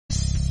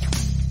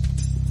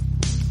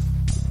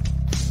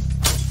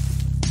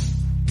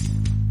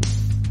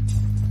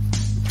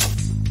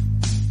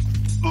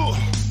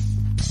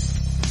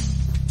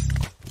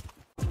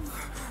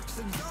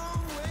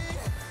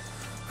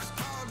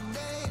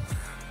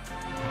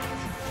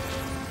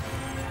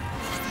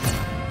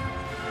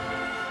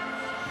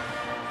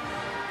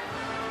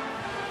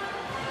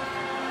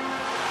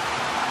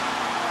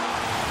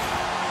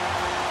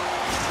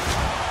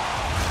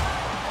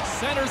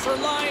Defenders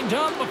are lined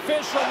up.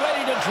 Official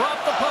ready to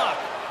drop the puck.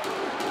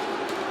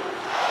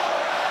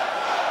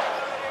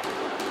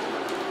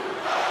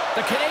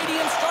 The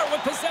Canadiens start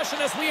with possession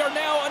as we are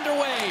now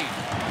underway.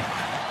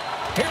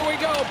 Here we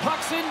go.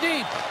 Puck's in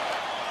deep.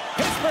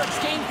 Pittsburgh's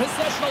gained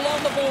possession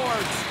along the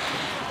boards.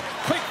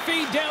 Quick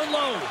feed down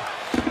low.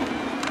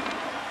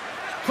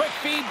 Quick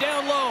feed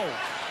down low.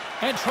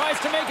 And tries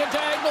to make a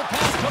diagonal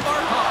pass to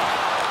Markov.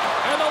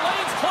 And the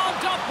lane's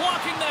clogged up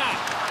blocking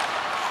that.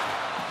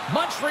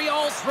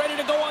 Montreal's ready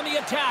to go on the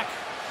attack.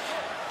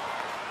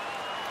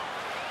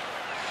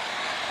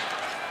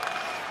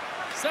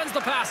 Sends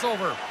the pass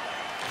over.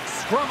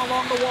 Scrum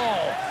along the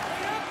wall.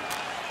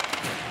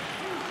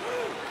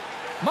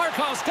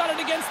 Markov's got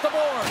it against the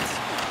boards.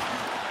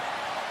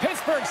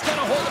 Pittsburgh's got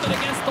a hold of it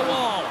against the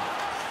wall.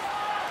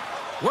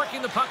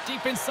 Working the puck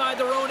deep inside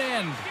their own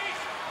end.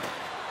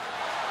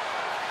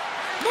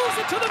 Moves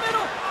it to the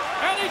middle.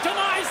 And he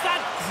denies that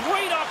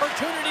great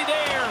opportunity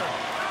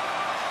there.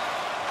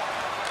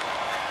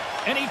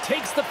 And he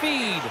takes the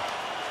feed.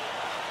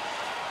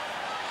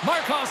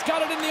 Markov's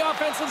got it in the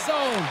offensive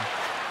zone.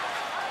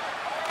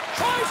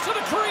 Tries to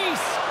the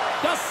crease.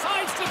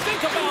 Decides to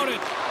think about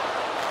it.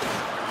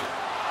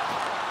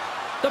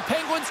 The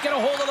Penguins get a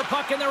hold of the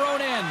puck in their own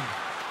end.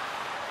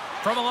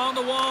 From along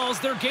the walls,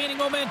 they're gaining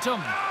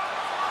momentum.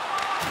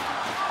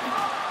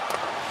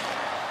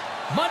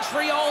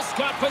 Montreal's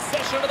got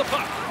possession of the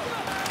puck.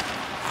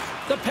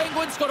 The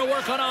Penguins going to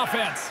work on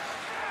offense.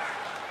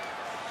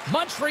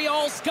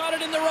 Montreal's got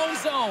it in their own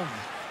zone.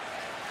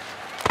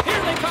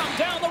 Here they come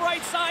down the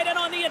right side and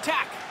on the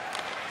attack.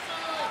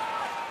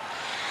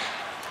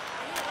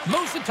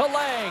 Moves it to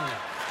Lang.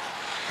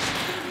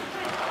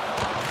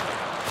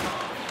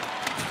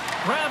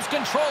 Grabs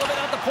control of it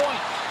at the point.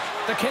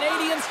 The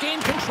Canadiens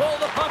gain control of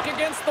the puck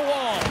against the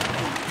wall.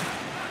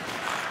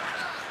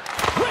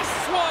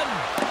 Wrists one,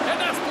 and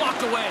that's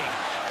blocked away.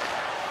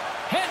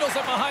 Handles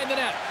it behind the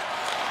net.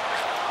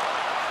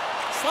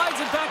 Slides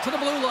it back to the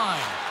blue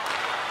line.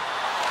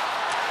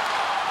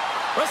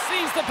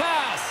 Receives the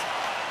pass.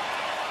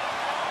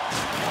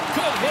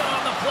 Good hit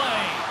on the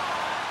play.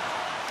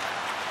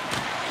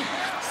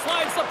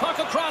 Slides the puck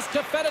across to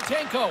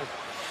Fedotenko.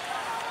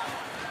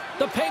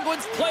 The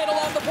Penguins play it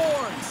along the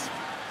boards.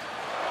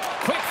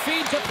 Quick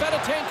feed to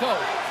Fedotenko.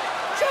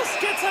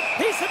 Just gets a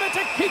piece of it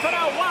to keep it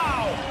out.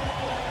 Wow!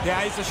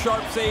 Yeah, he's a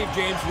sharp save,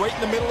 James. Right in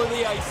the middle of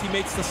the ice, he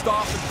makes the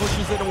stop and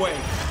pushes it away.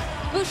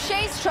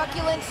 Boucher's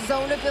truculent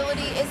zone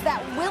ability is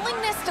that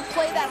willingness to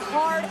play that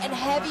hard and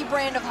heavy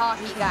brand of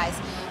hockey, guys.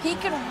 He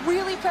can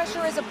really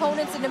pressure his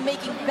opponents into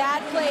making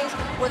bad plays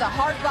with a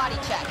hard body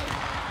check.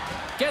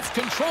 Gets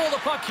control of the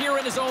puck here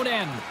in his own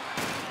end.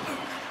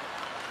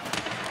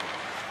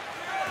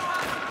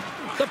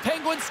 The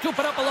Penguins scoop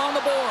it up along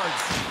the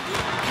boards.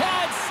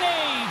 Bad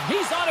save.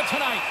 He's on it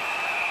tonight.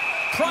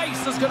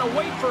 Price is going to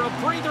wait for a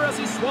breather as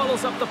he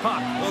swallows up the puck.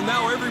 Well,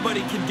 now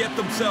everybody can get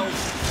themselves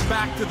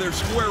back to their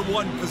square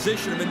one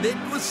position, and it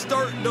was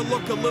starting to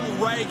look a little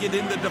ragged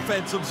in the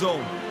defensive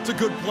zone. It's a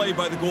good play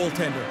by the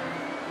goaltender.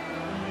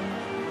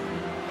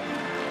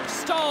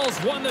 Stahl's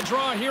won the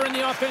draw here in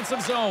the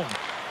offensive zone.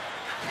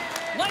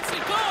 Lets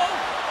it go.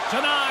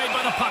 Denied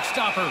by the puck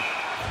stopper.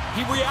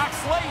 He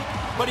reacts late,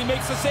 but he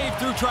makes a save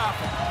through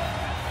traffic.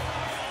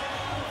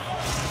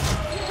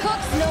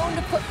 Cook's known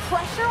to put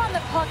pressure on the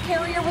puck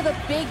carrier with a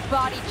big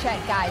body check,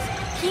 guys.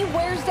 He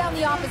wears down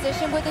the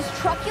opposition with his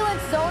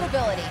truculent zone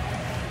ability.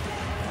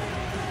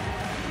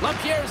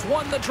 Lapierre's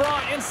won the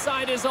draw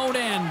inside his own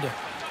end.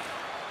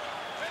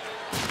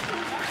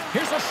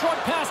 Here's a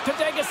short pass to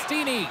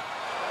D'Agostini.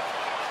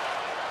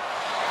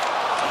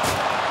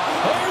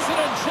 There's an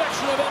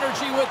injection of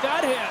energy with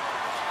that hit.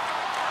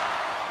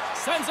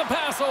 Sends a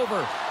pass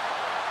over.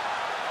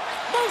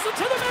 Moves it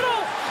to the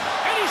middle.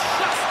 And he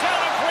shuts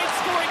down a great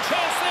scoring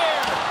chance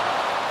there.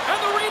 And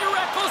the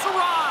redirect goes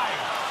awry.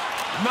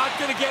 Not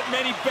going to get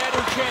many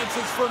better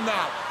chances from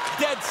that.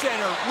 Dead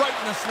center, right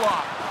in the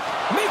slot.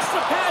 Makes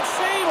the pad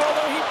save,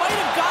 although he might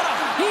have got a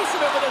piece of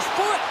it with his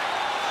foot.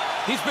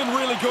 He's been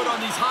really good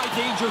on these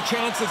high-danger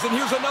chances, and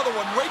here's another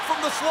one right from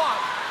the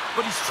slot.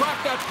 But he's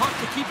tracked that puck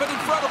to keep it in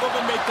front of him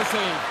and make the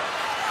save.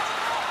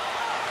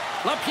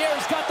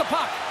 Lapierre's got the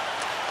puck.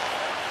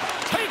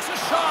 Takes a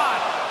shot.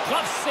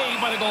 Glove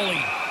save by the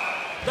goalie.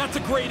 That's a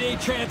grade A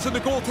chance, and the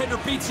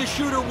goaltender beats the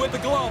shooter with the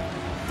glove.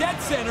 Dead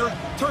center,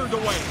 turned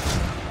away.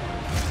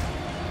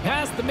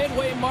 Past the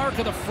midway mark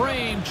of the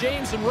frame,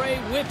 James and Ray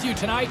with you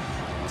tonight.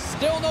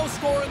 Still no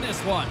score in this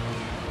one.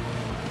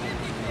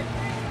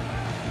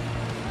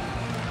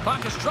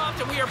 Puck is dropped,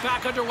 and we are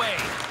back underway.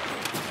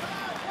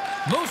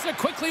 Moves it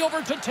quickly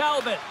over to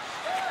Talbot.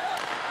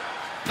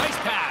 Nice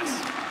pass.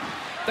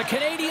 The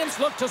Canadiens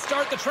look to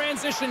start the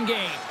transition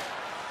game.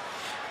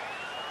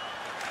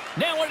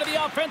 Now into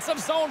the offensive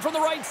zone from the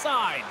right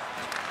side.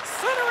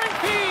 Centering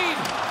feed.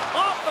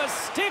 Off the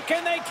stick,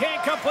 and they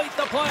can't complete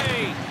the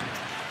play.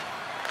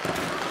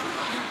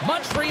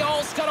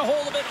 Montreal's got a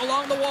hold of it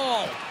along the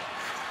wall.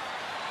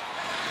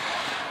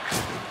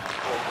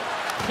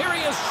 Here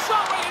he is,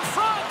 shot right in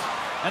front.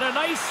 And a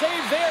nice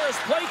save there as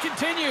play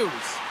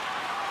continues.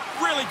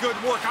 Really good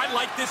work. I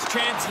like this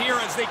chance here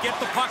as they get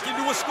the puck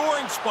into a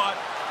scoring spot.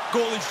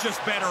 Goalie's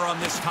just better on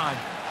this time.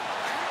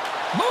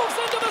 Moves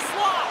into the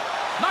slot.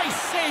 Nice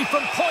save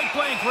from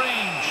point-blank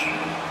range.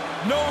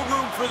 No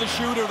room for the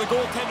shooter. The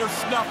goaltender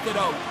snuffed it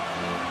out.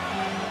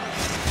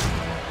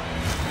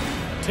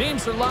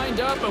 Teams are lined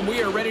up, and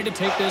we are ready to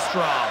take this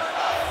draw.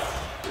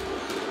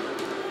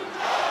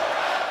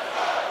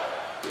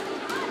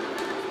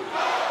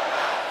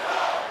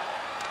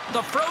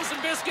 The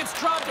frozen biscuits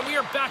dropped, and we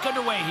are back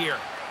underway here.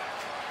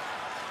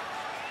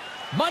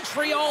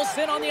 Montreal's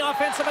in on the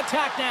offensive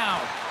attack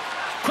now.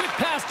 Quick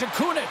pass to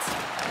Kunitz.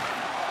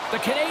 The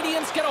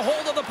Canadiens get a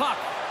hold of the puck.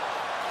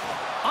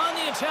 On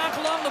the attack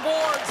along the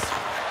boards.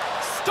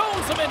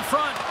 Stones him in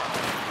front.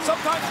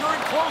 Sometimes you're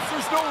in close,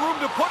 there's no room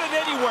to put it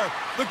anywhere.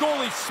 The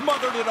goalie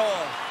smothered it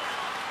all.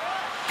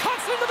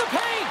 Cuts into the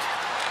paint.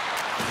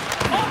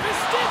 Off his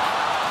stick.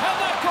 And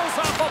that goes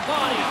off a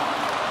body.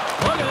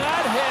 Look at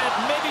that hit.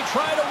 Maybe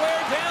try to wear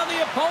down the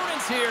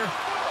opponents here.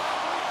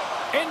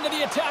 Into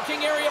the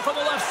attacking area from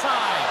the left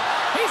side.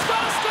 He's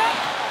got a step.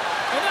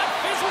 And that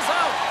fizzles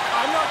out.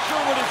 I'm not sure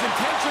what his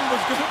intention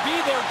was going to be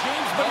there,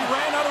 James, but he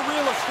ran out of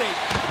real estate.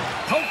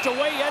 Poked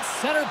away at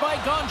center by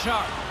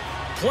Gonchar.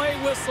 Play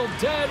whistle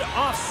dead,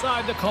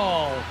 offside the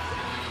call.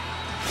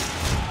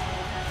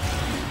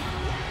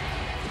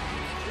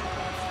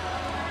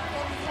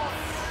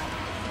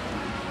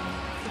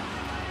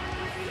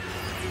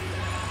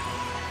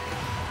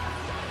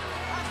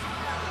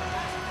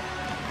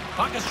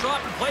 Puck is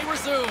dropped and play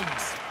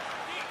resumes.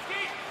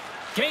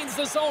 Gains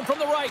the zone from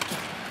the right.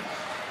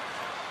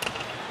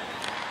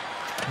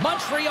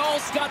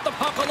 Montreal's got the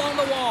puck along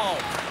the wall.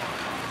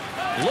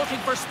 Looking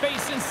for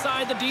space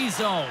inside the D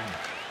zone.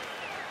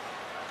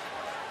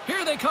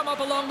 Here they come up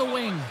along the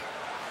wing.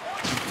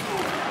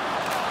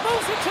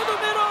 Moves it to the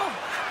middle.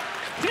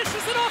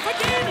 Dishes it off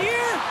again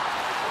here.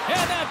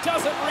 And that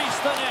doesn't reach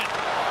the net.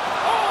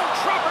 Oh,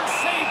 Trevor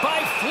saved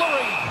by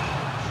Fleury.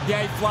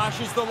 Yeah, he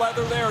flashes the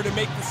leather there to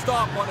make the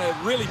stop on a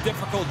really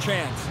difficult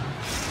chance.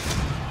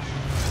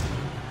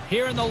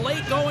 Here in the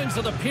late goings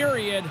of the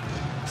period,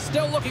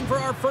 still looking for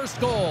our first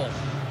goal.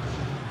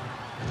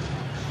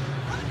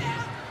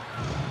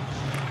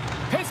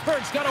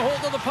 Pittsburgh's got a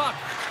hold of the puck.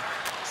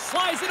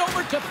 Slides it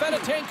over to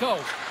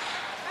Fedotenko.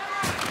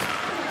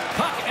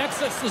 Puck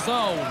exits the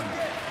zone.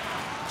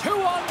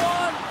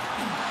 2-on-1.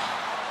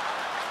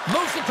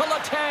 Moves it to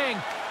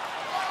Letang.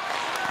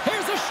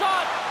 Here's a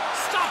shot.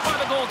 Stopped by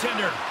the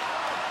goaltender.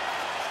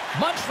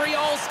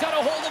 Montreal's got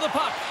a hold of the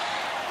puck.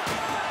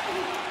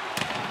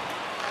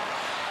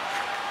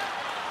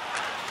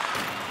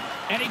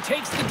 And he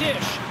takes the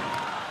dish.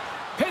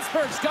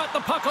 Pittsburgh's got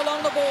the puck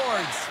along the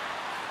boards.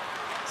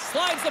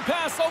 Slides the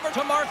pass over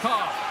to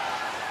Markov.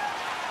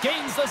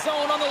 Gains the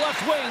zone on the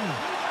left wing.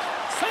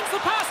 Sends the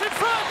pass in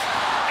front.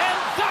 And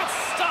that's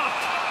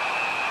stopped.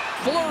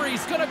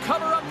 Fleury's going to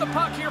cover up the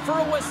puck here for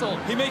a whistle.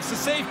 He makes a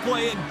safe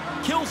play and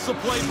kills the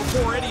play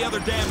before any other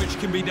damage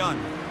can be done.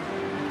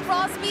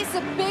 Crosby's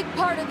a big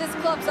part of this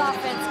club's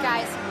offense,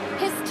 guys.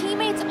 His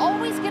teammates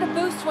always get a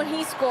boost when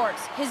he scores.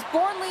 His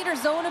born leader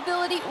zone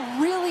ability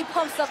really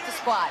pumps up the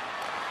squad.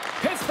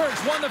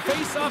 Pittsburgh's won the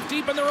face-off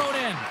deep in their own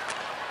end.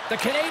 The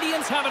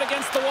Canadiens have it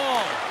against the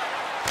wall.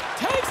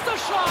 Takes the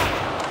shot.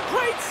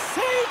 Great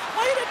save.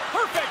 Played it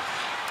perfect.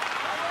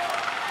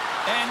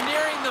 And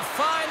nearing the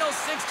final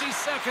 60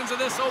 seconds of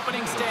this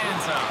opening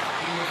stanza.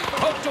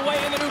 Poked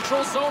away in the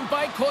neutral zone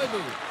by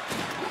Koivu.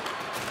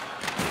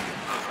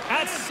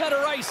 At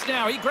center ice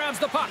now. He grabs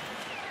the puck.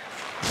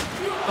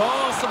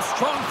 Oh, some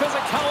strong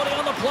physicality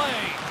on the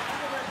play.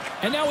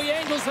 And now he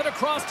angles it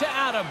across to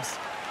Adams.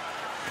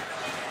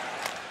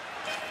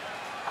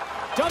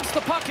 Dumps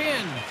the puck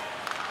in.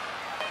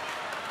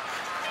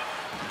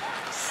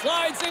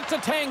 Slides it to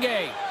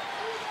Tanguay.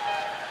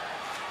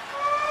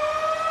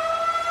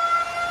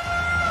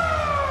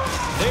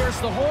 There's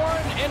the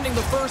horn, ending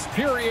the first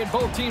period.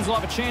 Both teams will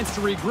have a chance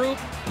to regroup.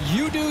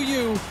 You do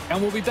you,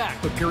 and we'll be back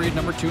with period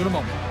number 2 in a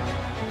moment.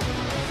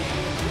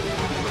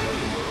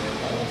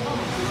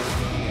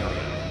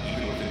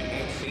 Even with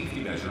enhanced safety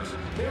measures,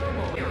 there are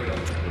no areas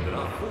with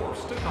enough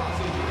force to cause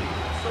injury.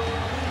 So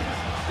please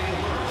stay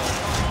alert.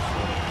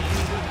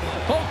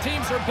 Both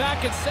teams are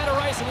back at center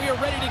ice, and we are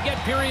ready to get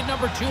period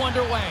number 2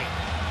 underway.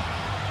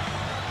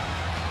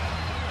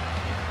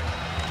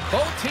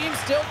 Both teams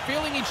still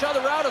feeling each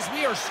other out as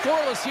we are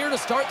scoreless here to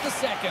start the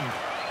second.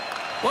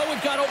 Well,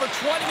 we've got over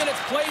 20 minutes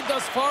played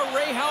thus far.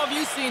 Ray, how have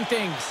you seen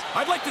things?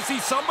 I'd like to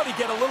see somebody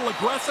get a little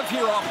aggressive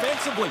here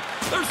offensively.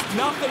 There's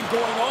nothing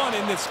going on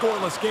in this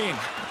scoreless game.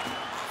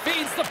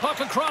 Feeds the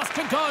puck across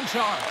to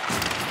Gonchar.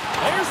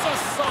 There's a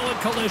solid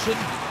collision.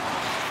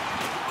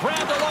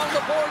 Grabbed along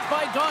the boards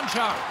by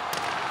Gonchar.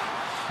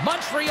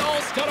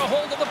 Montreal's got a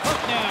hold of the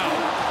puck now.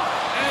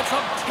 And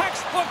some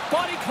textbook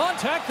body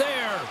contact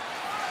there.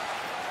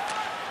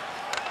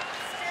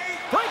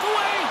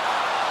 Breakaway!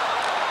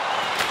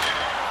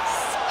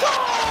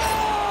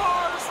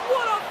 Scores!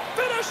 What a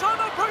finish on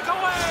the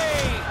breakaway!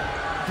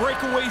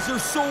 Breakaways are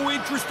so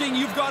interesting.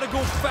 You've got to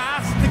go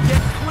fast to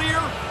get clear. clear,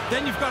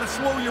 then you've got to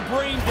slow your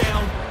brain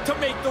down to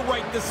make the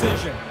right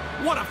decision.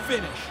 What a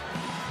finish.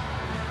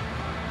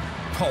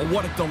 Oh,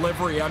 what a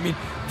delivery. I mean,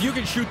 if you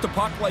can shoot the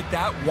puck like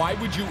that, why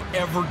would you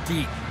ever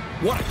deep?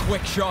 What a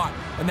quick shot,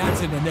 and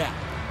that's in the net.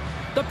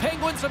 The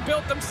Penguins have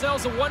built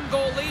themselves a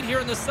one-goal lead here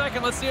in the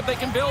second. Let's see if they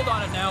can build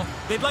on it now.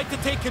 They'd like to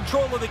take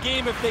control of the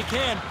game if they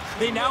can.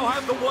 They now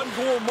have the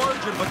one-goal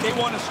margin, but they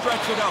want to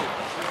stretch it out.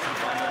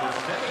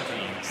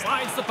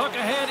 Slides the puck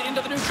ahead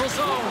into the neutral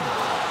zone.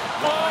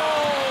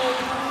 Oh,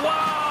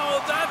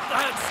 wow, that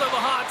had some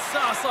hot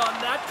sauce on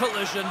that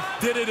collision.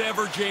 Did it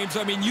ever, James?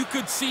 I mean, you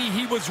could see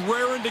he was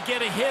raring to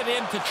get a hit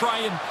in to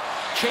try and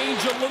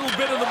change a little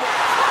bit of the...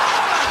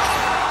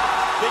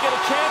 They get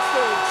a chance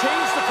to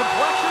change the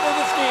complexion of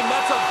this game.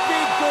 That's a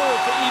big goal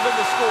to even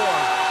the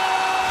score.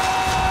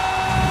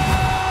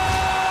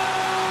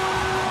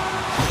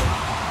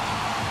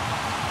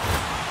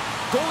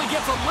 Goalie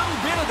gets a little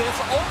bit of this,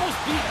 almost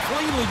beat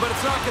cleanly, but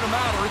it's not going to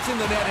matter. It's in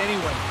the net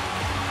anyway.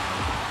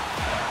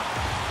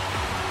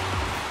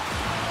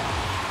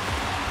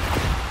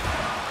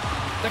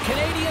 The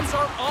Canadiens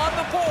are on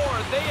the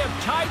board. They have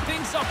tied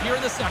things up here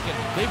in the second.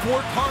 They've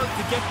worked hard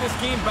to get this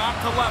game back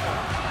to level.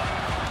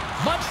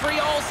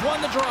 Montreal's won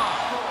the draw.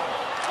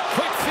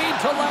 Quick feed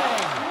to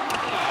Lang.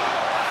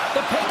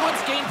 The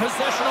Penguins gain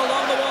possession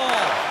along the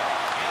wall.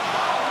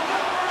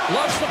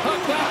 Launch the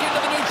puck back into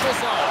the neutral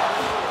zone.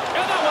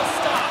 And that was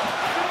stopped.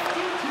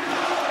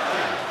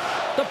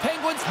 The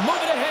Penguins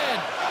move it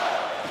ahead.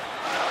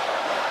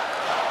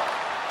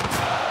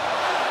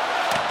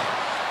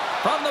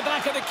 From the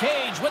back of the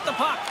cage with the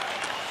puck.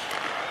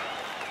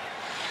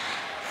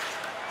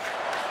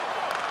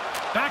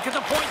 Back at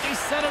the point, they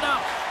set it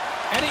up.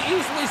 And he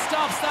easily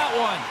stops that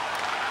one.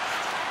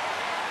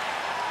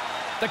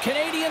 The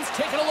Canadiens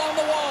take it along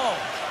the wall.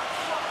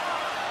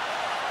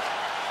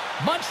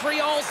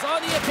 Montreal's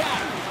on the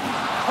attack.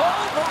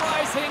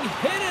 Pulverizing,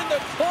 hit in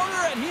the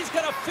corner, and he's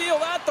going to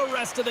feel that the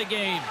rest of the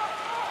game.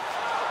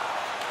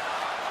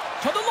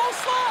 To the low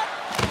slot.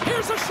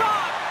 Here's a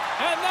shot.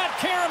 And that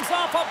caroms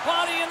off a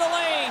body in the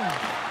lane.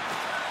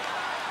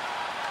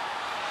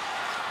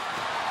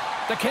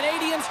 The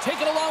Canadiens take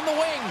it along the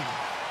wing.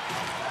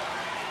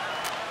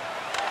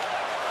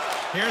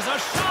 Here's a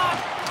shot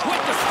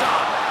with the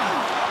stop.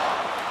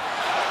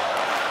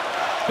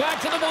 Back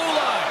to the blue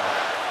line.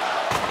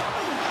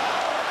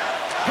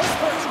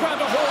 Pittsburgh's grabbed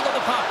a hold of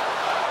the puck.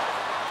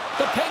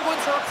 The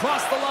Penguins are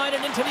across the line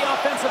and into the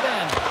offensive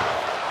end.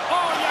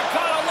 Oh, you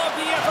gotta love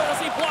the effort as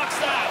he blocks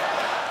that.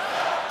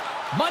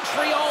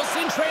 Montreal's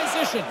in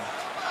transition.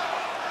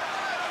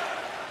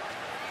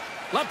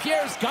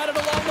 Lapierre's got it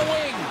along the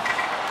wing.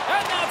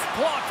 And that's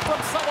blocked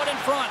from someone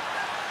in front.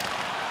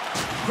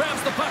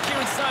 Grabs the puck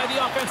here inside the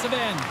offensive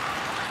end.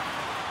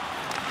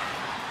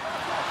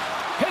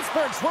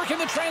 Pittsburgh's working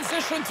the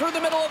transition through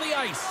the middle of the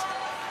ice.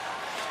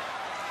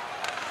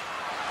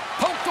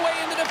 Poked away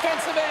in the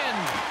defensive end.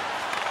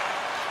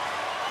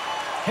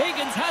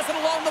 Higgins has it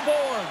along the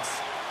boards.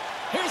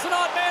 Here's an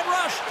odd man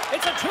rush.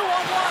 It's a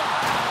 2-on-1.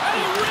 And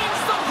he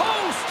rings the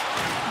post.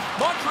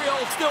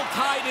 Montreal still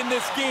tied in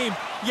this game,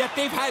 yet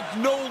they've had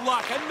no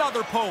luck.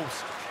 Another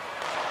post.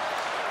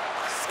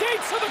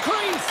 Skates to the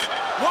crease.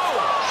 Whoa!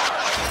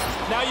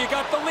 Now you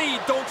got the lead.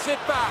 Don't sit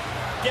back.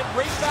 Get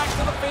right back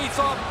to the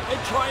face-off and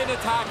try and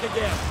attack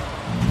again.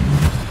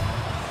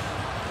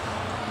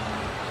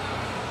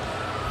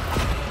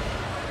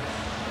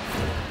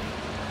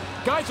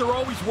 Guys are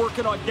always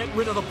working on getting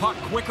rid of the puck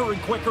quicker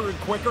and quicker and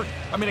quicker.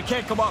 I mean, it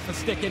can't come off a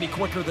stick any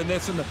quicker than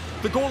this, and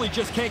the goalie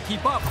just can't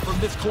keep up from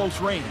this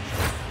close range.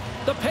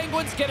 The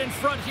Penguins get in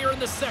front here in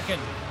the second.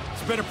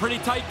 It's been a pretty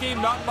tight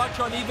game, not much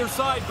on either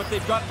side, but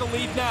they've got the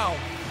lead now.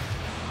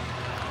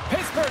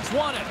 Pittsburgh's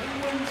won it.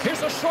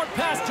 Here's a short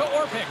pass to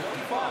Orpik.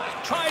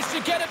 Tries to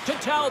get it to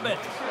Talbot.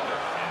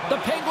 The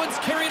Penguins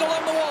carry it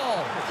along the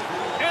wall.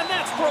 And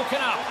that's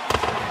broken up.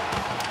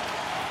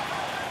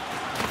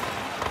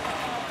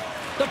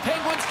 The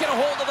Penguins get a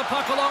hold of the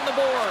puck along the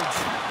boards.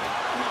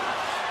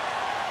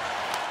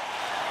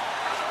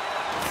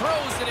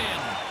 Throws it in.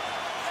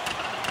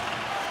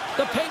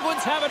 The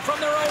Penguins have it from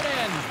their own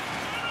end.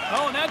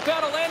 Oh, and that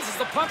battle ends as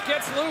the puck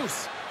gets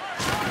loose.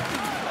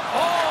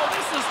 Oh,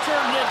 this has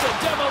turned into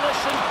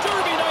demolition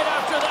derby night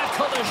after that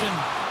collision.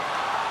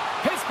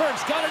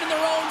 Pittsburgh's got it in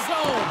their own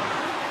zone.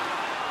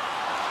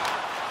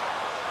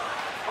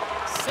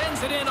 Sends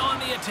it in on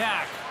the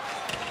attack.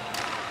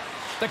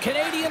 The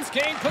Canadiens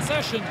gain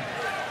possession.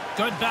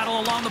 Good battle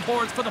along the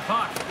boards for the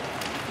puck.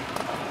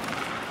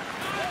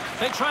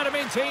 They try to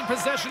maintain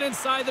possession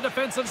inside the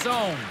defensive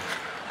zone.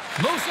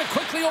 Moves it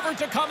quickly over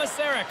to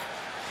Komisarek.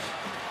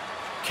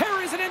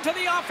 Carries it into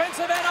the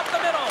offensive end up the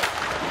middle.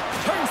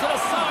 Turns it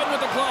aside with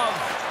the glove.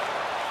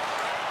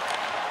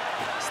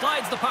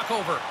 Slides the puck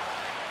over.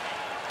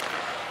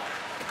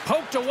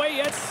 Poked away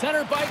yet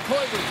centered by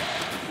Koivu.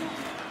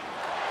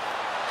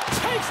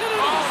 Takes it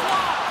into the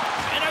slot.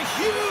 And a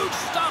huge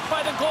stop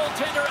by the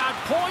goaltender at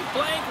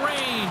point-blank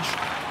range.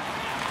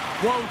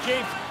 Whoa,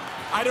 James.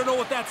 I don't know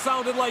what that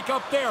sounded like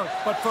up there,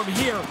 but from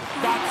here,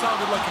 that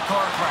sounded like a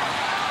car crash.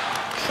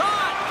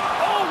 Shot!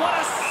 Oh, what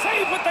a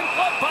with the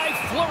glove by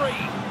Fleury.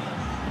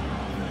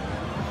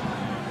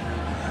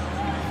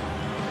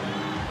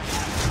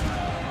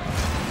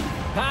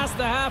 Past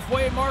the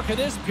halfway mark of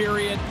this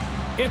period,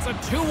 it's a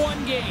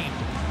 2-1 game.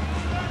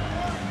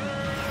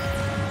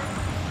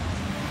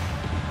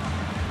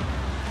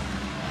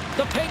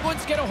 The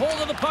Penguins get a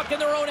hold of the puck in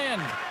their own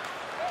end.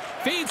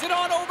 Feeds it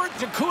on over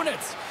to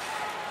Kunitz.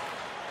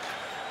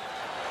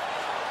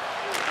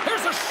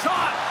 Here's a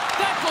shot.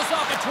 That goes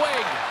off a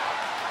twig.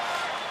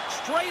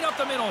 Straight up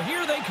the middle.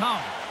 Here they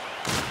come.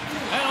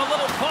 And a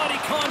little body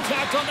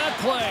contact on that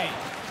play.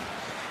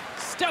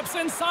 Steps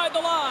inside the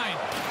line.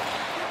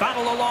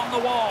 Battle along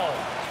the wall.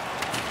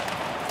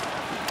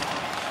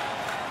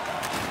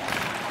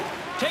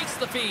 Takes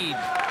the feed.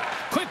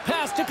 Quick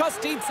pass to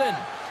Kostitsin.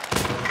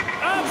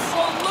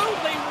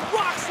 Absolutely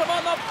rocks him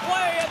on the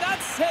play, and that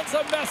sends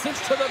a message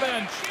to the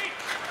bench.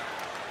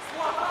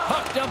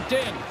 Puck dumped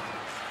in.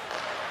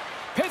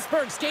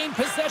 Pittsburgh's gained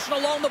possession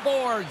along the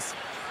boards.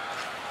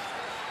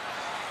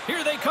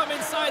 Here they come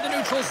inside the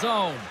neutral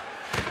zone.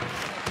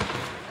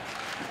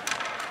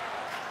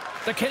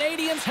 The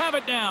Canadiens have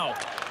it now.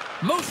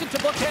 Moves it to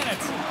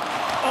Buchanitz.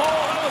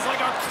 Oh, that was like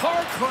a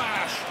car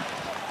crash.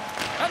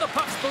 And the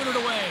puck's booted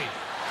away.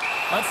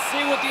 Let's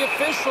see what the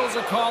officials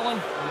are calling.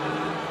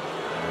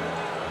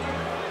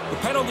 The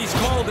penalty's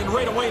called, and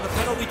right away the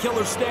penalty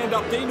killers stand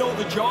up. They know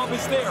the job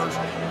is theirs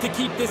to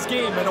keep this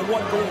game at a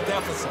 1-goal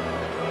deficit.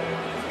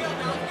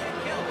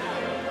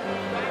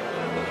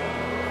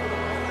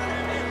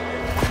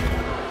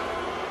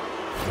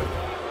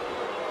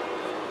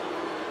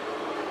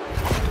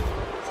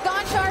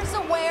 Gonchar's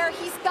aware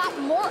he's got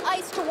more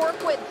ice to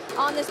work with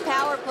on this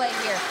power play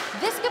here.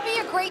 This could be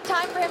a great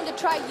time for him to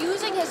try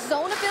using his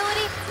zone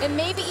ability and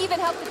maybe even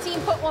help the team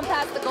put one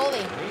past the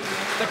goalie.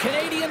 The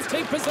Canadiens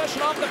take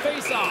possession off the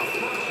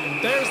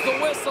faceoff. There's the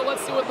whistle.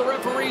 Let's see what the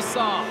referee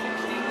saw.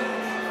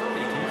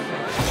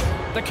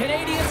 The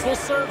Canadiens will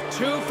serve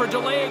 2 for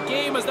delay a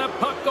game as that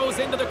puck goes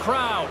into the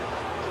crowd.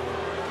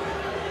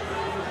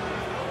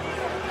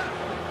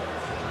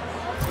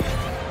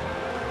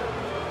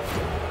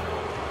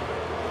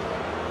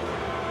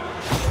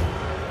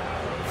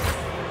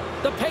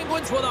 The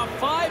Penguins with a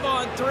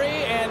 5-on-3,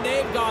 and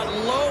they've got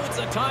loads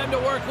of time to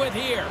work with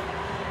here.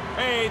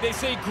 Hey, they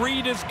say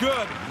greed is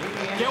good.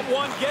 Get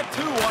 1, get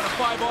 2 on a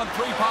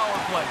 5-on-3 power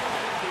play.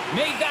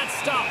 Made that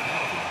stop.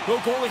 The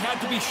goalie had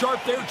to be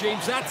sharp there,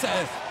 James. That's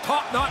a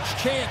top-notch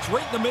chance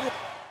right in the middle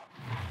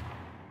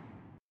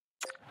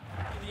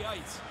of the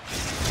ice.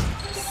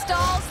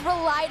 Stahl's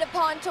relied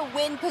upon to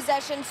win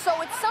possession,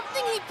 so it's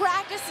something he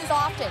practices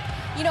often.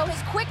 You know,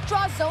 his quick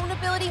draw zone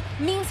ability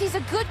means he's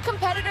a good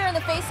competitor in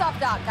the faceoff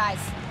dot, guys.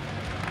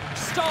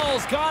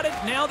 Stahl's got it.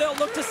 Now they'll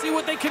look to see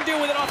what they can do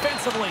with it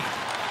offensively.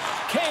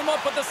 Came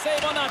up with the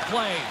save on that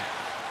play.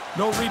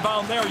 No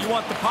rebound there. You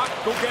want the puck?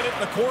 Go get it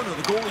in the corner.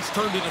 The goalie's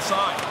turned it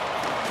aside.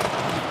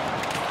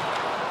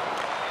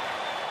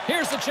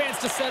 Here's the chance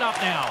to set up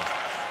now.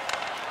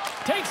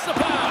 Takes the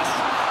pass.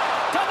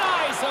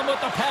 Denies him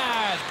with the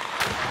pad.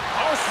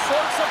 All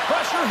sorts of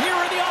pressure here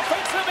in the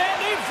offensive end.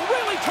 They've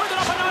really turned it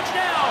up a notch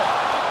now.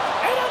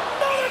 And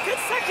another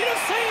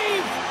consecutive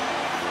save.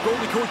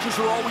 Goalie coaches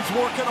are always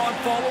working on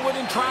following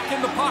and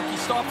tracking the puck. He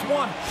stops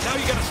one. Now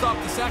you got to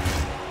stop the second.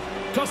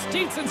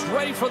 Kostitsin's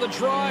ready for the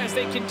draw as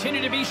they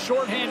continue to be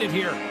shorthanded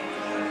here.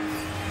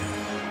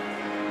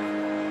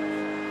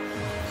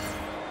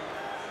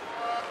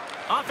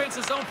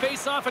 Offensive zone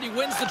face-off, and he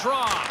wins the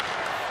draw.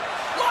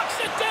 Locks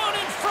it down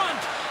in front.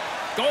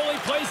 Goalie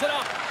plays it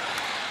up.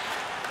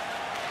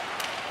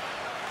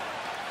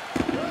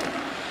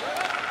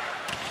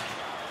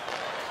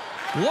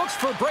 Looks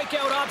for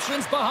breakout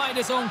options behind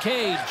his own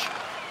cage.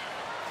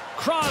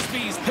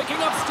 Crosby's picking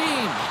up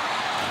steam.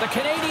 The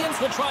Canadiens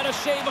will try to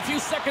shave a few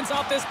seconds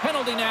off this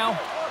penalty now.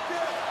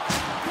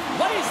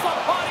 Lays the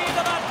body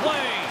into that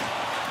play.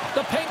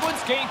 The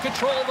Penguins gain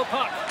control of the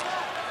puck.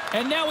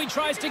 And now he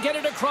tries to get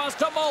it across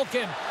to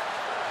Malkin.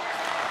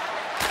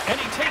 And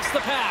he takes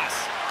the pass.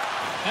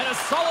 And a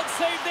solid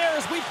save there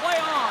as we play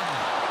on.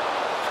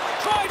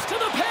 Drives to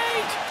the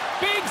paint.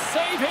 Big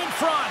save in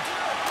front.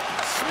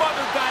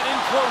 Smothered that in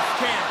close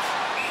chance.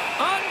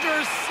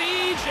 Under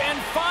siege, and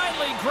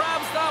finally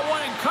grabs that one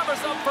and covers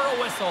up for a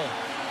whistle.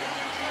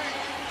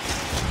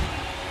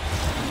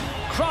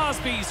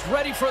 Crosby's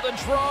ready for the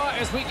draw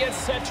as we get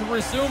set to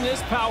resume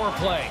this power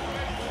play.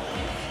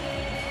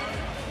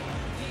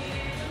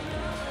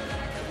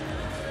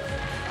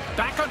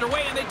 Back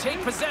underway, and they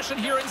take possession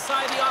here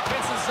inside the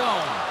offensive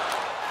zone.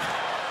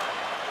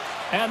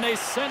 And they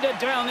send it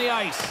down the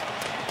ice.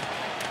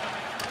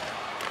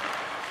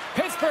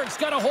 Pittsburgh's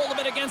got a hold of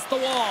it against the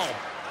wall.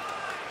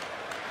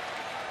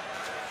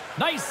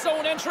 Nice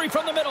zone entry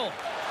from the middle.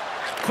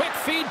 Quick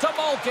feed to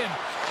Malkin.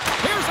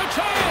 Here's a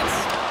chance.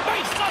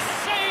 Makes the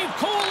save.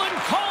 Cool and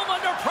calm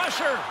under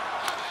pressure.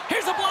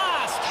 Here's a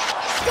blast.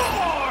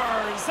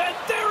 Scores! And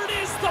there it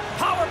is. The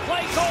power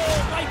play goal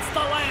lights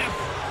the lamp.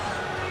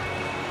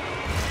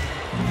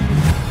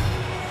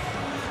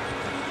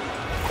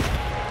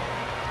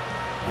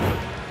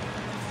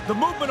 The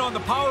movement on the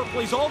power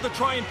plays, all to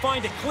try and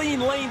find a clean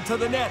lane to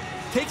the net.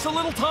 Takes a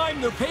little time,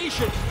 they're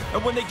patient,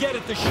 and when they get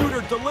it, the shooter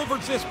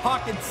delivers this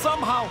puck and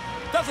somehow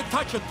doesn't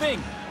touch a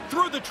thing.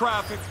 Through the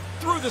traffic,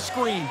 through the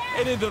screen,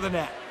 and into the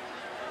net.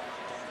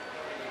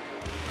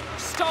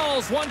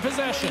 Stalls one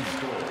possession.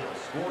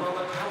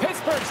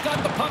 Pittsburgh's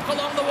got the puck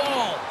along the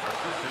wall.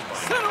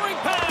 Centering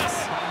pass,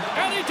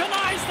 and he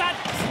denies that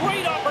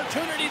great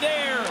opportunity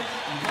there.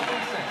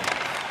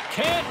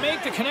 Can't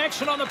make the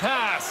connection on the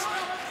pass.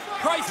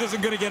 Price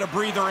isn't going to get a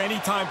breather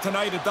anytime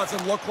tonight, it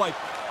doesn't look like.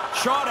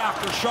 Shot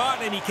after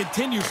shot, and he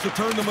continues to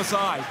turn them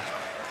aside.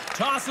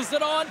 Tosses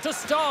it on to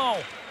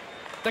Stahl.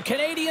 The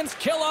Canadiens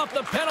kill off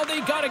the penalty.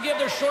 Got to give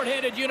their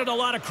shorthanded unit a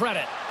lot of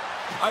credit.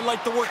 I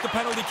like the work the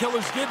penalty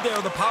killers did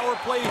there. The power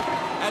play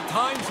at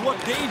times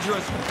looked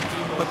dangerous,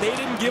 but they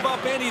didn't give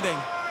up anything.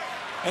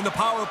 And the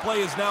power play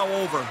is now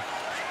over.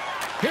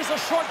 Here's a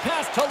short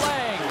pass to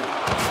Lang.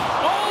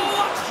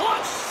 Oh, a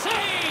clutch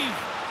save!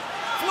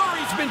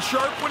 Fleury's been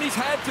sharp when he's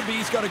had to be.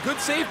 He's got a good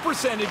save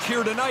percentage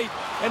here tonight,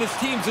 and his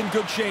team's in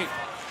good shape.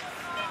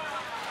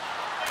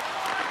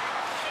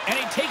 And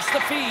he takes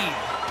the feed.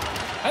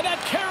 And that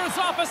carries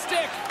off a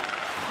stick.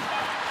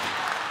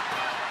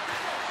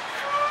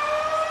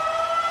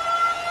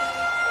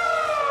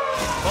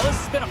 Well, this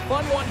has been a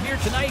fun one here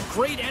tonight.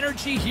 Great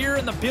energy here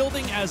in the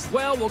building as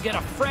well. We'll get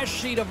a fresh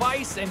sheet of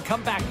ice and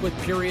come back with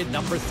period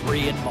number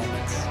 3 in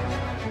moments.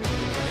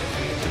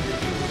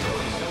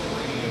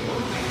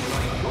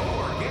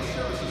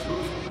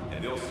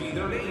 And they'll see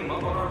their name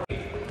up on our page.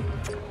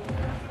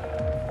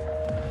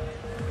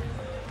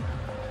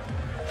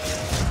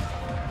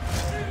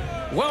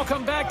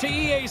 Welcome back to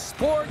EA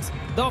Sports.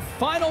 The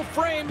final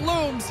frame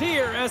looms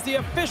here as the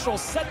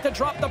officials set to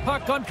drop the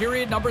puck on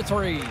period number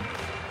 3.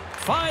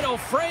 Final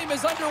frame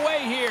is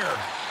underway here.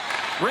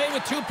 Ray,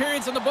 with 2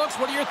 periods in the books,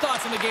 what are your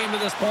thoughts on the game to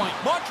this point?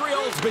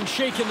 Montreal's been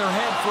shaking their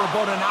head for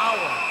about an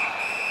hour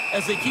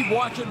as they keep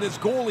watching this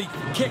goalie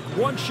kick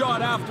one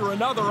shot after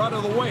another out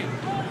of the way.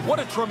 What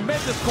a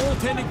tremendous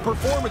goaltending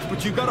performance,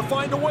 but you've got to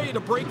find a way to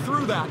break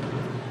through that.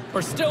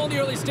 We're still in the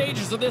early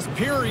stages of this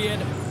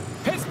period.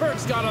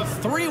 Pittsburgh's got a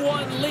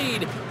 3-1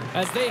 lead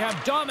as they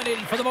have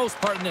dominated for the most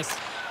part in this.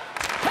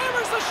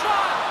 Hammers the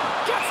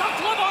shot! Gets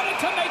a glove on it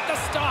to make the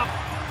stop!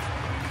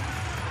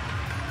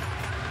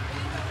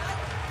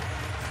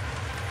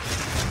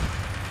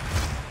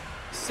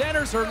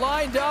 Centers are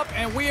lined up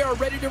and we are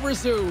ready to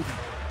resume.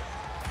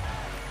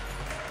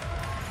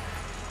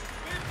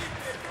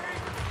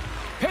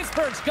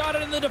 Pittsburgh's got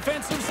it in the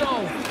defensive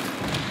zone.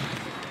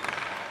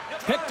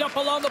 Picked up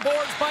along the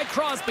boards by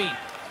Crosby.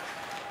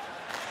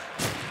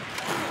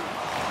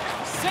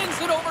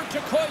 Sends it over to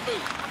Koivu.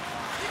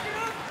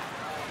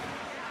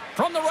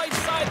 From the right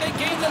side, they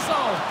gain the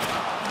zone.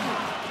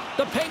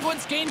 The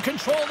Penguins gain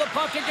control of the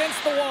puck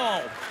against the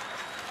wall.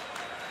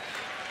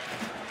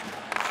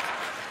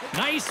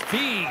 Nice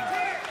feed.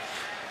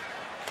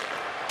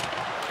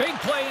 Big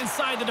play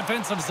inside the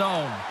defensive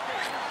zone.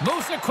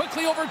 Moves it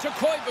quickly over to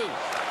Koivu.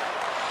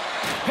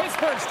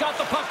 Pittsburgh's got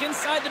the puck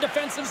inside the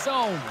defensive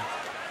zone.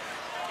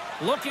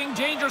 Looking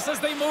dangerous as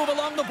they move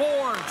along the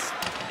boards.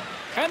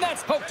 And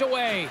that's poked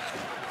away.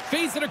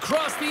 Feeds it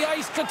across the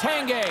ice to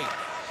Tanguay.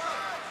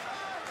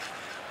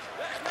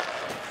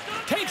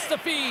 Takes the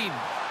feed.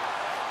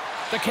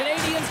 The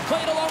Canadiens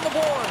played along the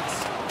boards.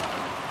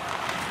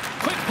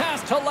 Quick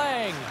pass to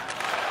Lang.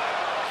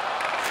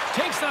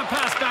 Takes that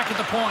pass back at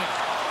the point.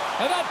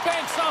 And that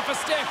banks off a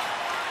stick.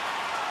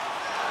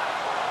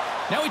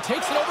 Now he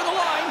takes it over the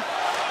line.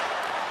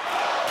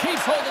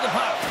 Keeps hold of the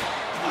puck.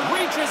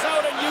 Reaches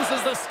out and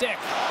uses the stick.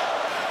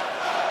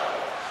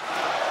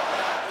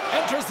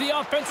 Enters the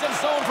offensive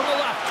zone from the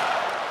left.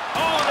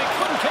 Oh, they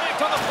couldn't connect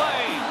on the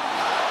play.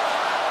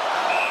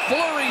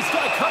 Fleury's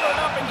going to cover it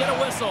up and get a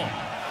whistle.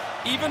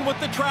 Even with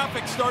the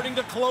traffic starting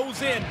to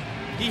close in,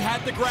 he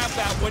had to grab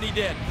that when he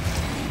did.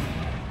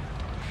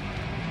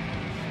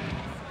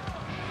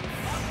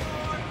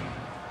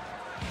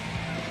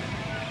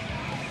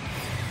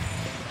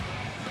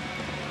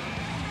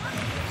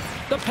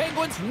 The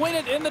Penguins win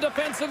it in the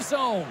defensive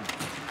zone.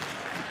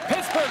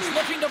 Pittsburgh's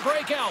looking to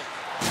break out.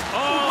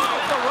 Oh,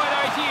 had the right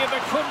idea, but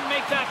couldn't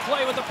make that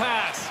play with the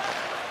pass.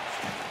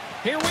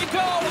 Here we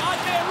go,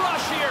 odd-man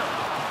rush here.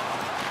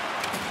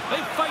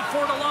 They fight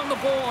for it along the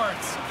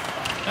boards.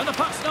 And the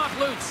puck's knocked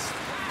loose.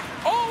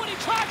 Oh, and he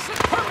tracks it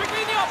perfectly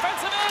in the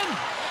offensive end.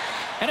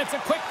 And it's a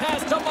quick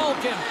pass to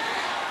Malkin.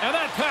 And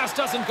that pass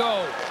doesn't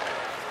go.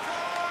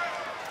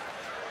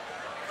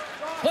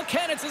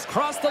 Buchanan's has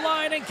crossed the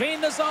line and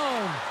gained the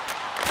zone.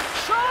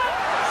 Shot!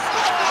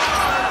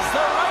 Scores!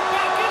 They're right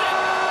back in it.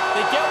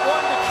 They get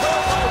one to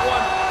trail by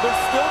one.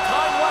 There's still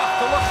time left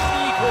to look for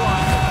the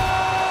equalizer.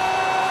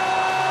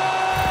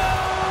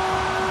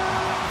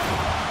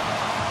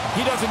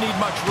 He doesn't need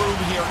much room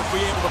here to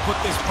be able to put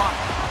this puck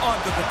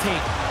onto the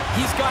tape.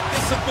 He's got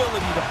this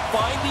ability to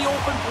find the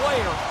open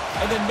player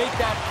and then make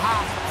that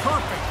pass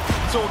perfect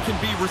so it can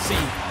be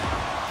received.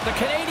 The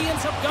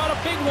Canadiens have got a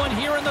big one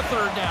here in the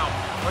third now.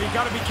 Well, you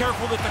got to be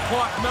careful that the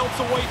clock melts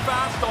away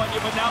fast on you,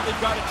 but now they've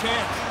got a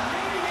chance.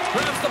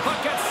 Grabs the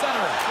puck at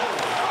center.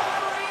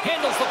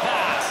 Handles the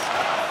pass.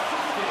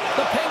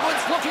 The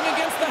Penguins looking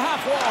against the half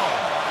wall.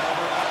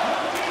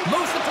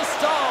 Moves it to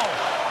Stahl.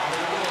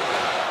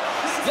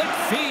 Slick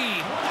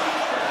feed.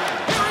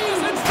 Here he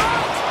is in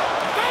front.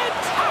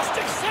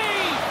 Fantastic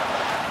save.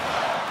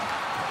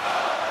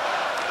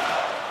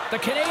 The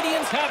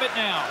Canadiens have it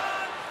now.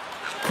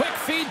 Quick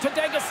feed to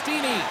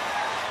D'Agostini.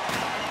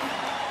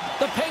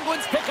 The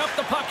Penguins pick up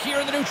the puck here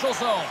in the neutral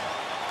zone.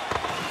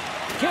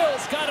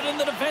 Gill's got it in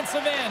the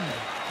defensive end.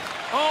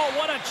 Oh,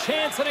 what a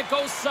chance, and it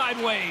goes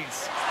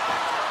sideways.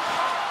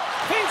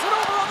 Feeds it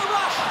over on the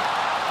rush.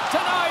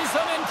 Denies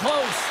them in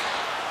close.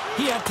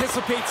 He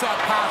anticipates that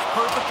pass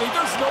perfectly.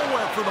 There's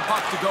nowhere for the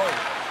puck to go.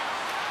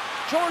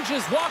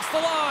 Georges walks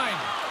the line.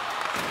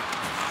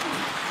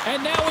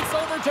 And now it's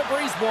over to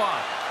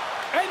Brisebois.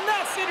 And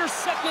that's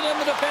intercepted in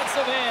the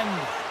defensive end.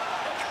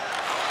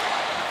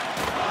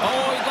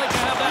 Oh, he'd like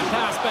to have that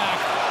pass back.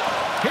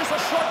 Here's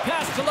a short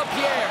pass to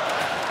Lapierre.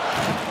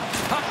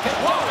 Puck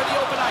picked up in the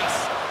open ice.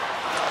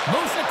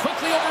 Moves it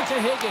quickly over to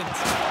Higgins.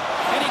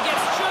 And he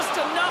gets just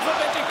enough of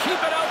it to keep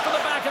it out for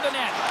the back of the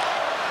net.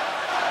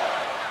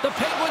 The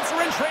Penguins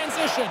are in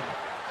transition.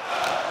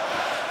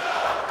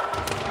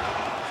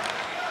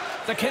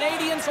 The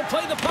Canadiens will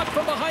play the puck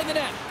from behind the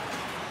net.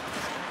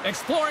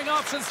 Exploring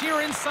options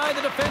here inside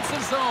the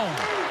defensive zone.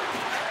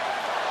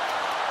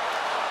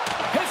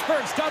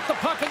 Pittsburgh's got the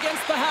puck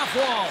against the half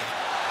wall.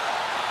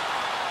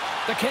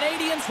 The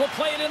Canadiens will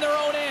play it in their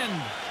own end.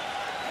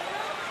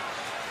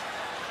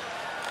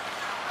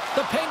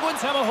 The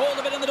Penguins have a hold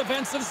of it in the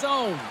defensive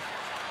zone.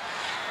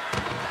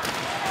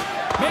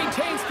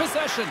 Maintains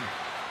possession.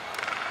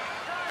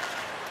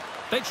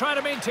 They try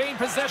to maintain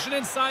possession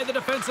inside the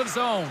defensive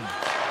zone.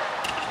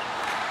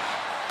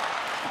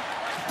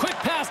 Quick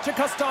pass to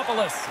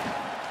Kostopoulos.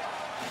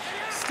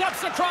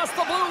 Steps across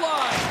the blue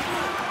line.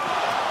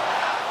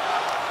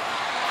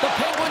 The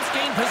Penguins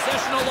gain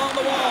possession along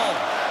the wall.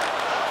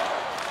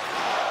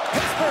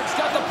 Pittsburgh's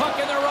got the puck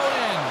in their own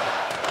end.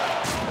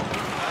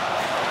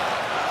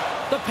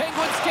 The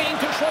Penguins gain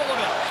control of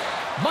it.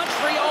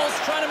 Montreal's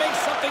trying to make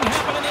something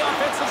happen in the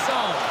offensive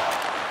zone.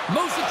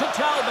 Moves it to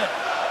Talbot.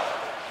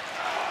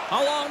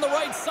 Along the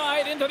right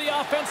side into the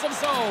offensive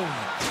zone.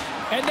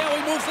 And now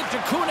he moves it to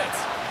Kunitz.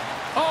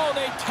 Oh,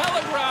 they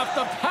telegraphed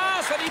the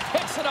pass, and he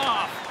picks it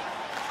off.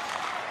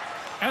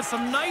 And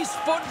some nice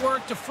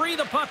footwork to free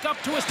the puck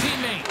up to his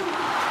teammate.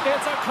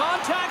 It's a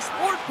contact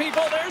sport,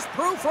 people. There's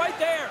proof right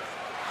there.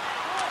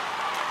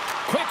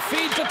 Quick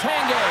feed to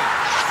Tanguay.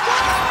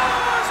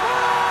 Scores!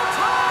 We're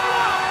tied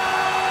up!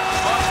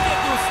 Well, you get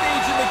to a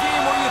stage in the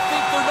game where you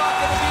think they're not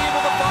going to be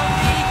able to find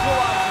the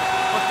equalizer.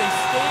 But they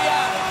stay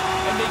at it,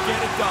 and they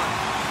get it done.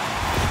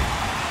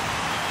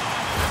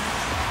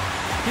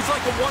 He's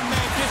like a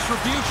one-man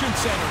distribution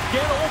center.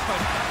 Get open,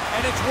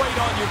 and it's right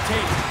on your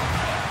tape.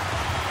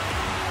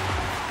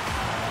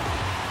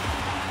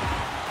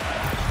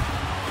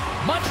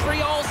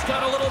 Montreal's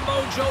got a little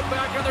mojo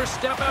back on their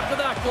step after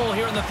that goal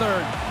here in the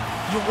third.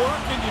 You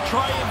work and you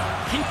try and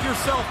keep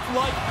yourself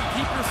light,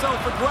 you keep yourself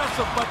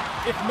aggressive, but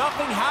if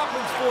nothing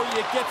happens for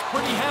you, it gets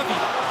pretty heavy.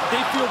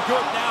 They feel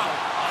good now.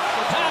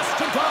 Pass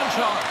to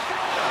Gonchar.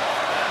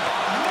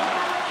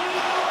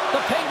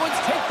 The Penguins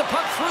take the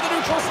puck through the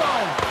neutral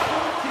zone.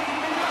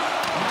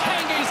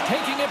 Tanguay's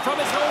taking it from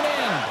his own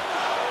end.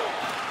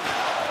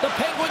 The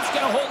Penguins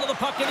get a hold of the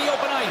puck in the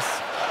open ice.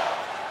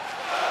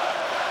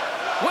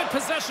 With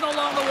possession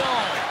along the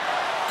wall.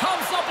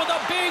 Comes up with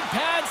a big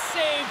pad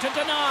save to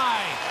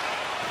deny.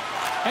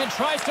 And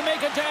tries to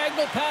make a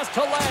diagonal pass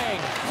to Lang.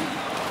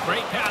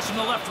 Great pass from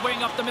the left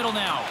wing up the middle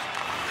now.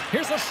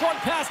 Here's a short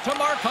pass to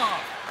Markov.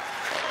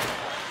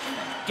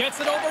 Gets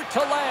it over to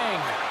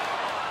Lang.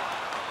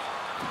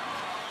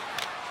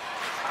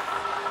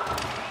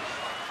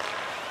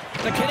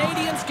 The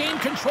Canadiens gain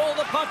control of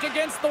the puck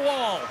against the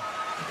wall.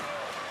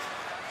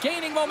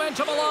 Gaining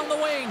momentum along the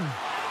wing.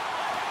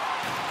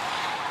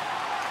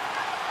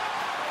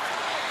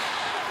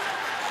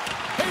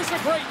 Here's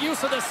a great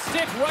use of the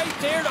stick right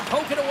there to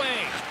poke it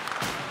away.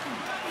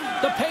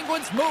 The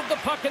Penguins move the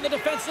puck in the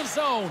defensive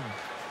zone.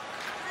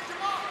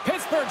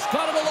 Pittsburgh's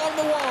got it along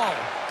the wall.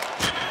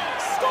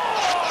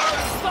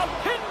 Scores! The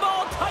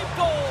pinball-type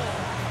goal!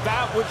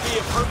 That would be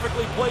a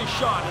perfectly placed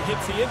shot. It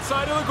hits the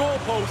inside of the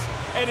goalpost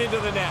and into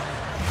the net.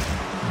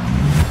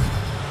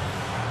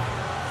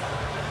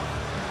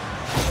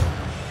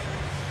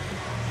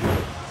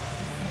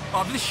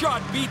 Oh, this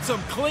shot beats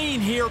him clean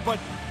here, but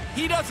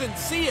he doesn't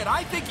see it.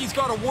 I think he's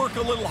got to work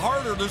a little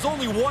harder. There's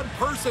only one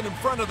person in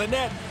front of the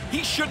net.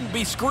 He shouldn't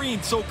be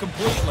screened so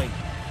completely.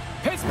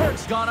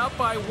 Pittsburgh's gone up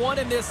by 1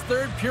 in this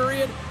third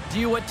period. Do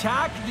you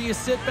attack or do you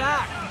sit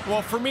back?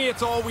 Well, for me,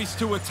 it's always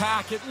to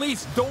attack. At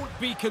least don't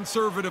be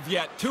conservative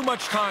yet. Too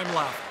much time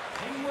left.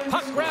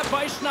 Puck grab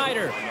by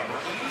Schneider.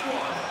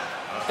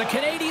 The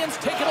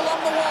Canadiens take it along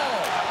the wall.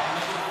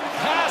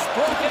 Pass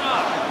broken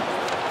up.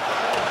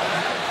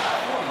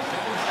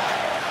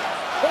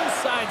 Both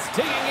sides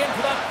digging in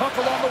for that puck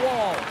along the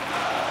wall.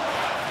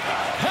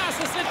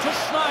 Passes it to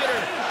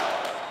Schneider.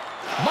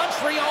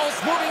 Montreal's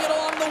moving it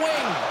along the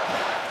wing.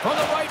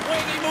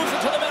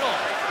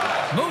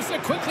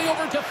 it quickly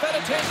over to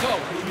Fedotenko.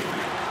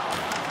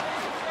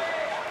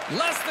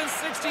 Less than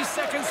 60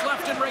 seconds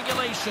left in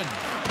regulation.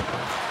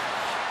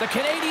 The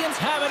Canadiens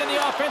have it in the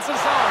offensive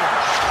zone.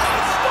 He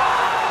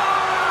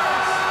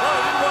scores! Well,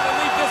 they didn't want to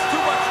leave this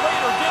too much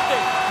later, did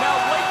they? Now,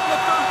 late in the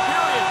third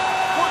period,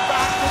 we're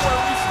back to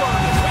where we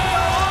started. We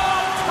are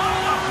all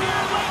tied up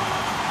here late.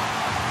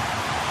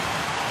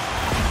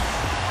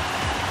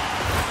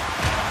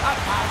 That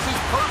pass is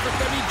perfect.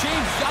 I mean,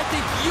 James, I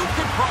think you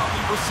could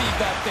probably receive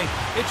that thing.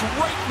 It's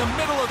right in the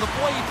middle of the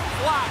blade,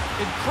 flat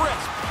and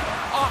crisp.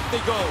 Off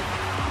they go.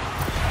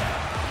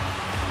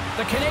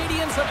 The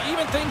Canadiens have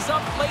evened things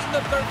up late in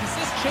the third. Does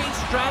this change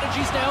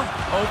strategies now?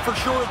 Oh, for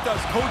sure it does.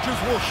 Coaches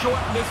will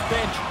shorten this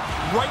bench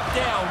right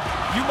down.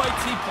 You might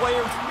see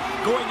players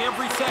going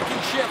every second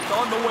shift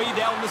on the way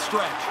down the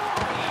stretch.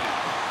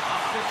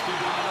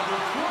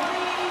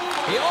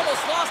 He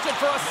almost lost it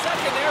for a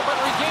second there, but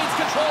regains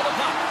control of the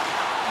puck.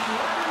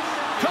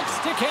 Cook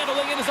stick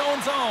handling in his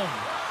own zone.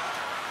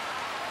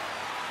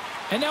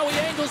 And now he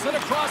angles it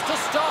across to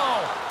Stahl.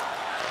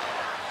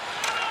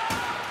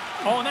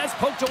 Oh, and that's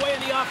poked away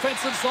in the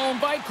offensive zone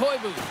by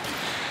Koivu.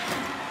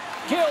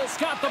 Gill's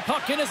got the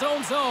puck in his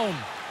own zone.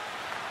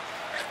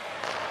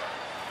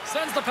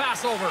 Sends the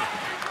pass over.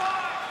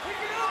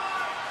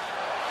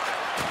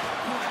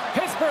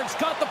 Pittsburgh's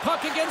got the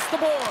puck against the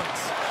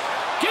boards.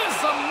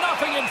 Gives them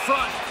nothing in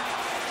front.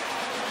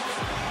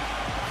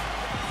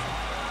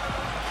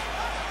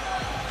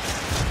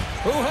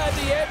 Who had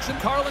the edge in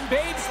Carlin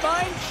Babe's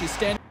mind? She's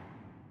standing.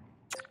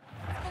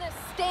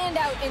 Stand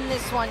out in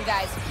this one,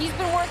 guys. He's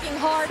been working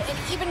hard and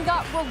even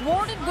got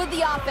rewarded with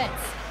the offense.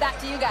 Back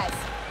to you guys.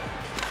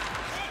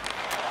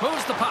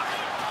 Moves the puck.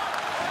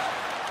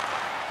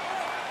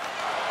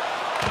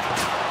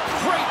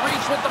 Great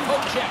reach with the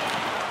poke check.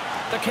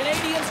 The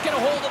Canadiens get a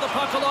hold of the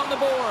puck along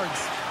the boards.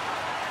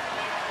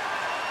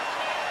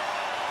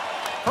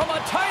 From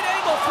a tight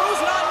angle, throws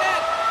it on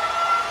net.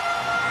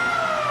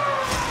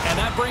 And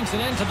that brings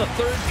an end to the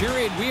third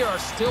period. We are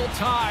still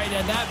tied,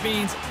 and that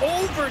means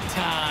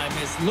overtime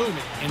is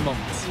looming in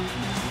moments.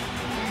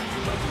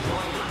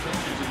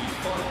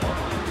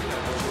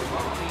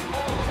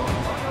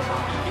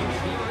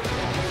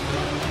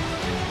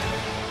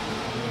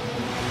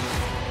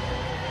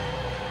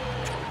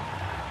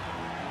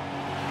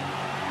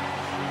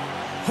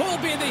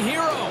 Who'll be the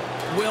hero?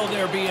 Will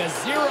there be a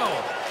zero?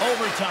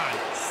 Overtime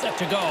set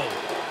to go.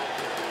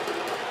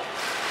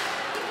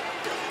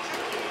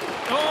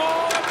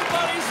 Oh,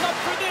 everybody's up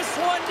for this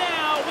one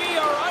now. We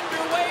are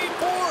underway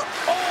for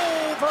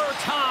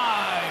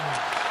overtime.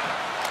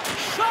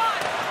 Shot!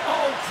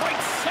 Oh, great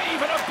save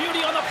and a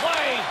beauty on the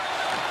play.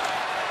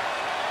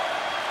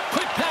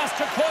 Quick pass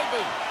to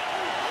Koivu.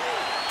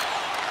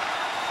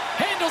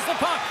 Handles the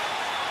puck.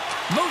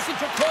 Moves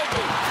it to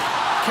Koivu.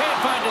 Can't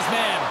find his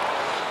man.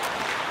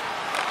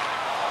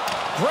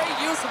 Great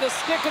use of the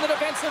stick in the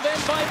defensive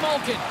end by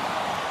Malkin.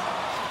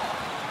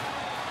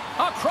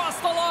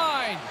 Across the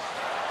line.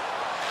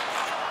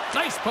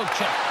 Nice poke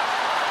check.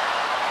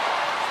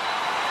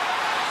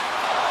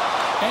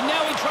 And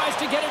now he tries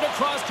to get it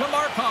across to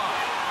Markov.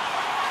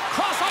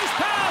 Cross-ice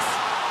pass.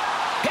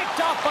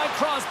 Picked off by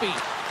Crosby.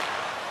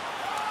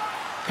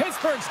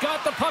 Pittsburgh's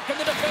got the puck in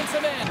the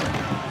defensive end.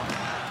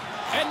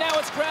 And now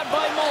it's grabbed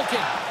by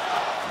Malkin.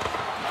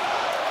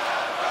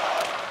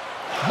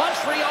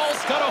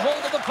 Montreal's got a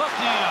hold of the puck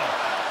now.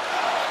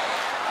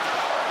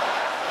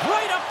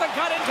 Right up the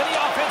gut into the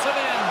offensive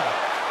end.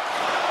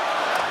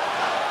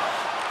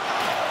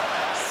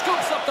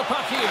 Scoops up the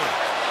puck here.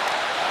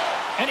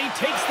 And he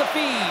takes the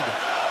feed.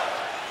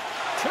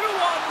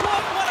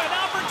 2-on-1. What an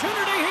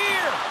opportunity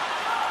here.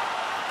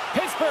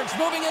 Pittsburgh's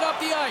moving it up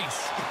the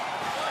ice.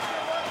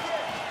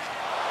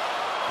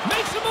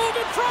 Makes a move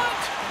in front.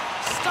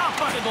 Stopped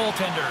by the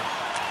goaltender.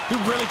 He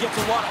really gets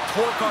a lot of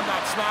torque on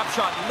that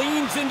snapshot.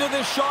 Leans into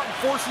this shot and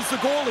forces the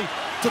goalie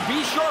to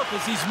be sharp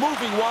as he's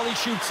moving while he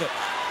shoots it.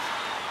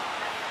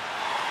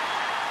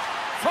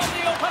 From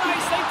the open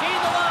ice, they gain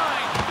the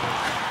line.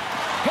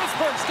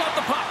 Pittsburgh's got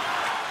the puck.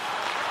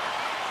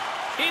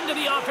 Into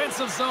the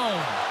offensive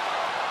zone.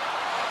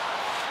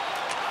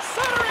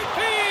 Centering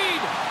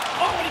feed.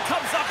 Oh, and he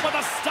comes up with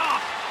a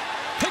stop.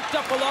 Picked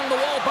up along the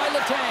wall by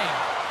Letang.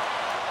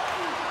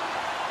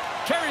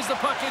 Carries the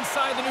puck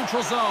inside the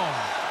neutral zone.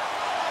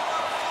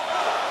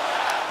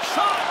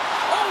 Shot.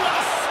 Oh, what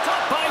a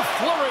stop by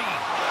Fleury.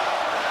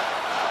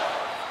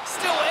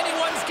 Still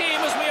anyone's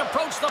game as we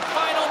approach the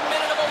final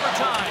minute of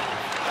overtime.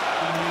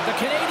 The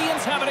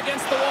Canadiens have it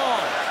against the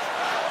wall.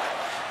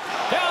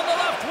 Down the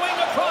left wing,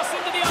 across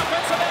into the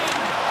offensive end.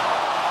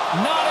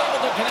 Not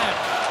able to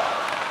connect.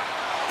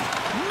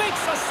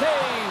 Makes a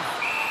save.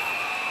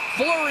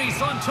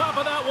 Fleury's on top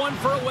of that one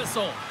for a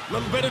whistle. A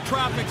little bit of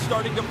traffic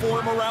starting to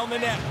form around the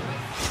net.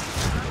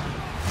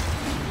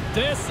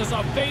 This is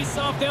a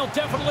face-off they'll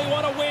definitely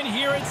want to win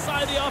here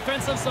inside the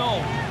offensive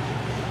zone.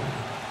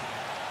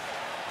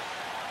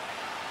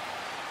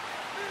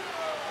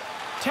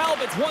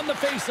 Talbot's won the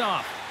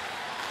face-off.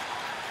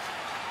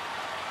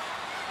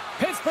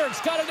 Pittsburgh's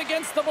got it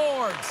against the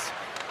boards.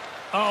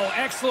 Oh,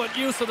 excellent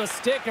use of the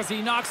stick as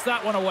he knocks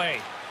that one away.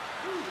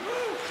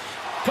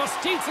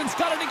 Kostitsyn's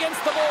got it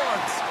against the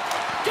boards.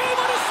 Game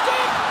on a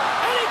stick,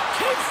 and he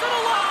keeps it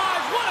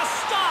alive. What a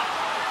stop.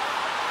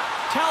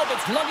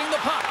 Talbot's lugging the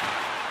puck.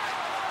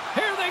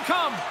 Here they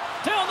come.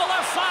 Down the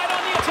left side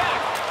on the attack.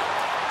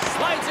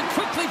 Slides it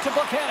quickly to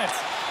Buchanan.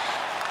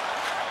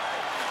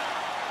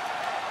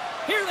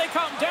 Here they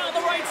come down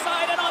the right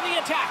side and on the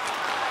attack.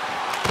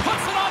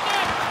 Puts it on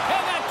net,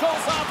 and that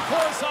goes off,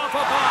 course off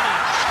a body.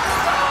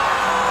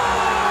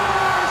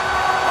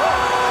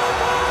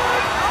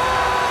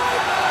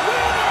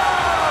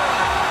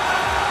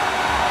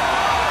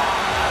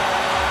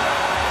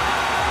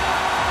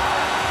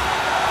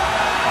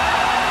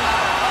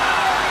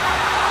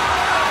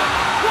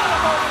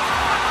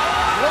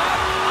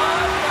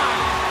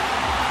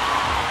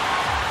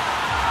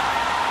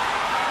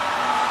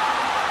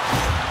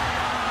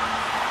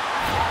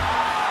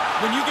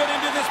 When you get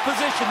into this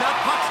position, that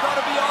puck's got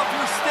to be off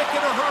your stick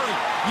in a hurry.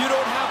 You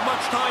don't have much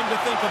time to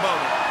think about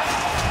it.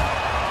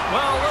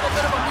 Well, a little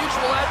bit of a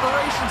mutual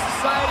admiration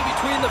society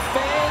between the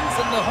fans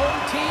and the home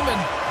team,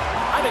 and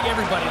I think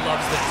everybody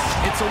loves this.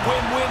 It's a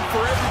win-win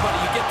for everybody.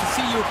 You get to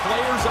see your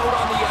players out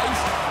on the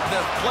ice.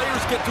 The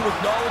players get to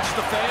acknowledge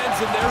the fans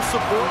and their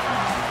support.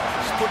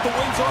 Just put the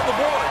wins on the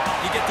board.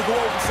 You get to go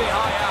over and say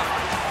hi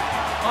after.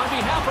 On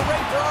behalf of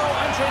Ray Burrow,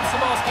 I'm James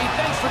Cybulski.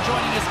 Thanks for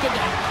joining us. Good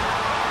night.